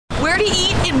where to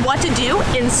eat and what to do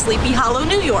in Sleepy Hollow,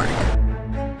 New York.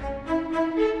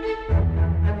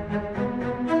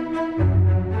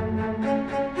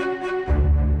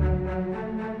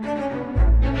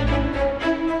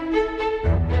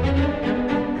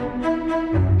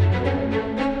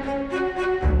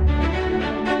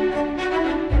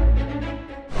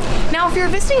 Now, if you're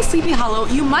visiting Sleepy Hollow,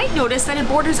 you might notice that it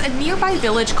borders a nearby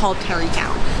village called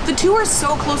Tarrytown. The two are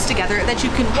so close together that you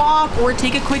can walk or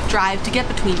take a quick drive to get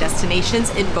between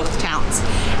destinations in both towns.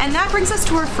 And that brings us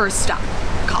to our first stop,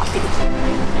 coffee.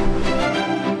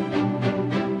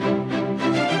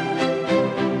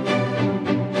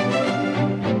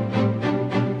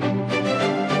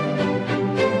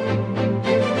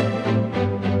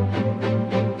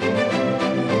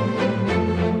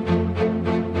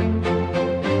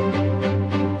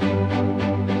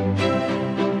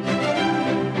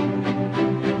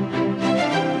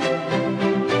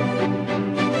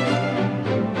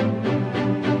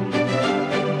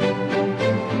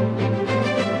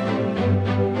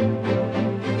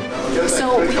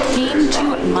 So we came to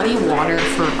Muddy Water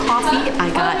for coffee. I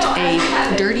got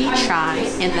a dirty chai,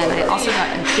 and then I also got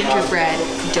a gingerbread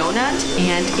donut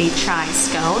and a chai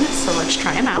scone. So let's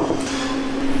try them out.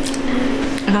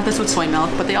 I got this with soy milk,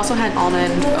 but they also had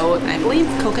almond, oat, and I believe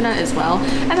coconut as well,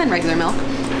 and then regular milk.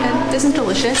 And this is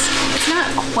delicious. It's not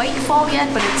quite fall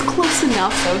yet, but it's close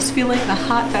enough, so I was feeling the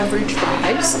hot beverage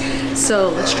vibes. So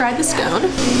let's try the scone.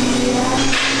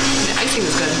 The icing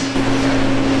is good.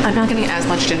 I'm not getting as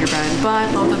much gingerbread,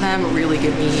 but both of them really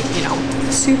give me, you know,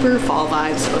 super fall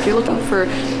vibes. So if you're looking for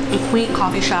a quaint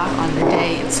coffee shop on the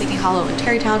day in Sleepy Hollow and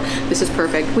Tarrytown, this is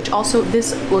perfect. Which also,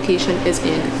 this location is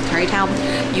in Tarrytown.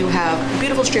 You have a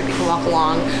beautiful strip you can walk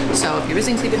along. So if you're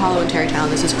visiting Sleepy Hollow and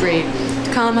Tarrytown, this is great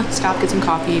to come, stop, get some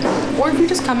coffee. Or if you're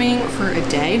just coming for a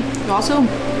day, you also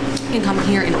can come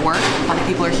here and work. A lot of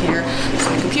people are here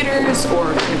on computers or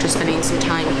you're just spending some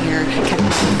time here catching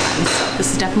up with friends. So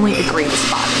this is definitely a great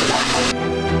spot for that.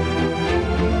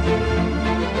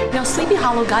 Now, Sleepy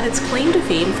Hollow got its claim to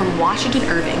fame from Washington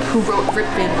Irving, who wrote Rip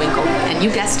Van Winkle, and you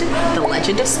guessed it, The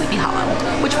Legend of Sleepy Hollow.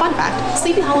 Which, fun fact,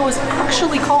 Sleepy Hollow is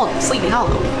actually called Sleepy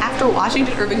Hollow after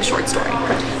Washington Irving's short story.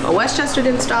 But Westchester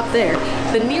didn't stop there.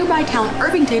 The nearby town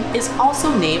Irvington is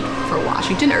also named for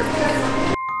Washington Irving.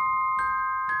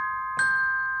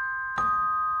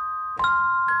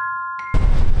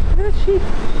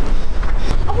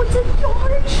 Oh, it's a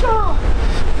yarn shop!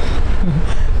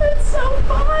 That's so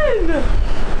fun!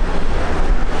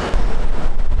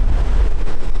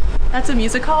 That's a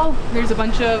music hall. There's a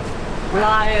bunch of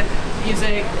live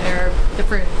music. There are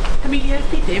different comedians.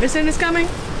 Pete Davidson is coming.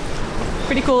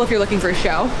 Pretty cool if you're looking for a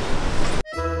show.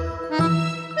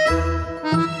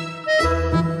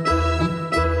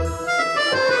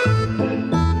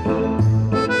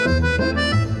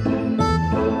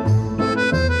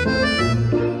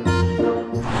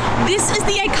 This is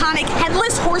the iconic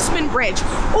Headless Horseman Bridge,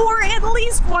 or at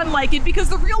least one like it, because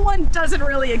the real one doesn't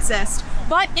really exist.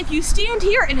 But if you stand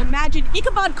here and imagine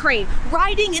Ichabod Crane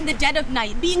riding in the dead of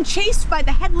night, being chased by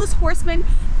the Headless Horseman,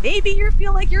 maybe you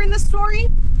feel like you're in the story.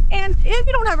 And if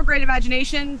you don't have a great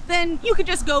imagination, then you could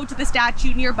just go to the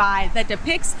statue nearby that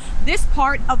depicts this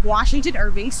part of Washington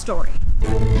Irving's story.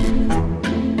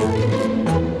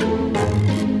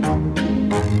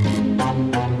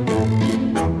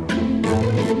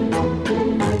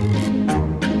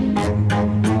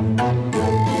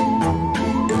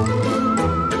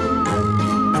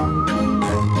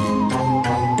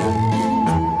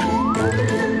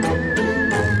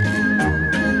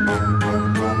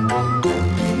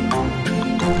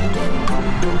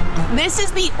 This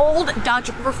is the Old Dutch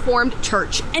Reformed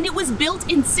Church, and it was built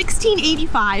in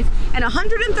 1685, and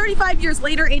 135 years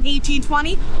later in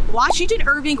 1820, Washington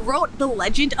Irving wrote The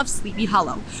Legend of Sleepy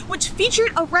Hollow, which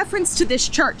featured a reference to this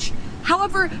church.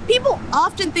 However, people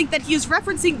often think that he is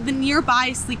referencing the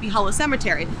nearby Sleepy Hollow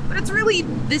Cemetery, but it's really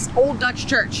this Old Dutch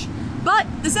church. But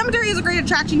the cemetery is a great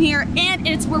attraction here, and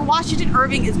it's where Washington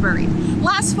Irving is buried.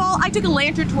 Last fall, I took a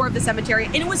lantern tour of the cemetery,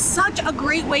 and it was such a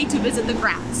great way to visit the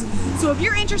grounds. So if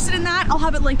you're interested in that, I'll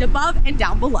have it linked above and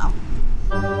down below.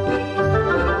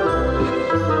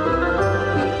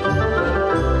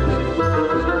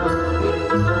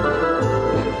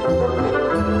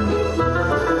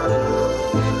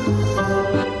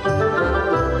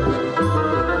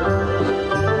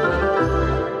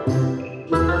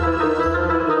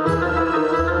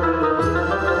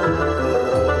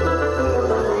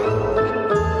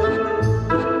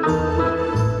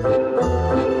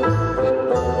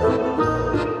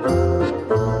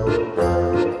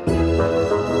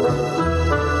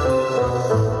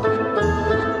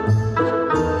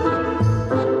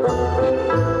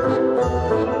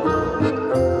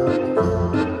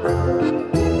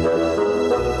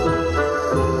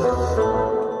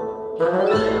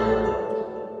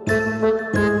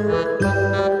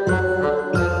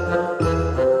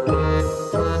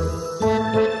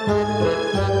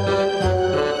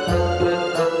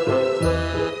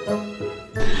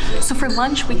 for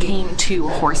lunch, we came to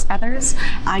Horse Feathers.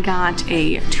 I got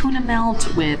a tuna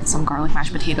melt with some garlic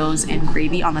mashed potatoes and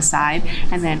gravy on the side,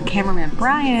 and then cameraman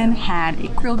Brian had a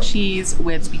grilled cheese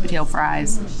with sweet potato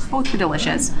fries. Both were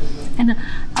delicious. And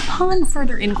upon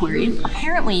further inquiry,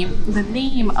 apparently the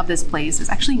name of this place is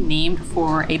actually named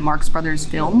for a Marx Brothers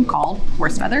film called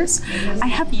Horse Feathers. I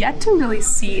have yet to really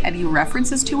see any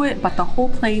references to it, but the whole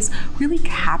place really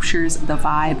captures the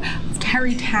vibe of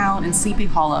Tarrytown and Sleepy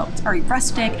Hollow. It's very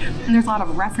rustic, and there's a lot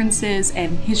of references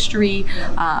and history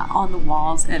on the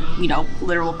walls, and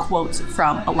literal quotes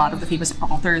from a lot of the famous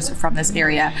authors from this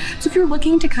area. So if you're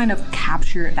looking to kind of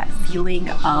capture that feeling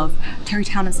of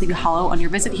Tarrytown and Sleepy Hollow on your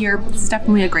visit here, this is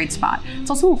definitely a great spot. It's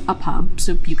also a pub,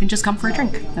 so you can just come for a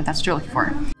drink if that's what you're looking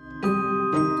for.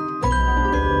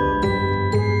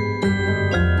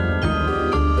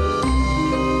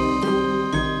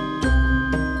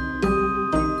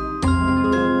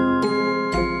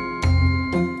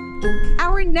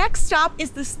 Our next stop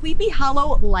is the Sleepy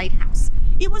Hollow Lighthouse.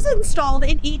 It was installed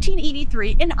in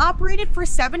 1883 and operated for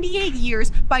 78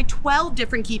 years by 12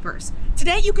 different keepers.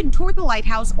 Today you can tour the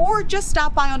lighthouse or just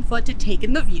stop by on foot to take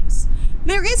in the views.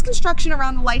 There is construction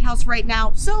around the lighthouse right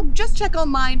now, so just check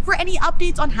online for any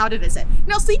updates on how to visit.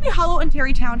 Now, Sleepy Hollow and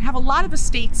Tarrytown have a lot of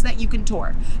estates that you can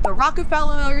tour. The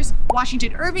Rockefellers,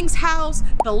 Washington Irving's house,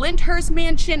 the Lyndhurst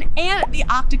Mansion, and the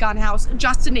Octagon House,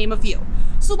 just to name a few.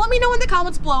 So let me know in the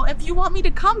comments below if you want me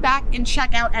to come back and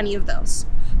check out any of those.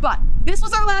 But this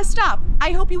was our last stop.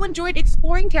 I hope you enjoyed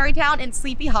exploring Tarrytown and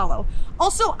Sleepy Hollow.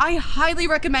 Also, I highly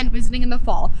recommend visiting in the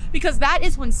fall because that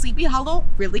is when Sleepy Hollow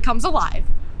really comes alive.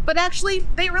 But actually,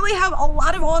 they really have a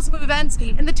lot of awesome events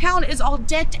and the town is all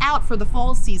decked out for the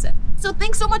fall season. So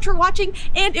thanks so much for watching,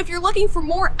 and if you're looking for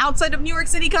more outside of New York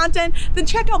City content, then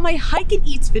check out my Hike and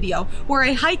Eats video where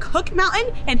I hike Hook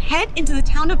Mountain and head into the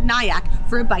town of Nyack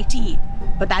for a bite to eat.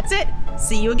 But that's it.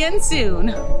 See you again soon.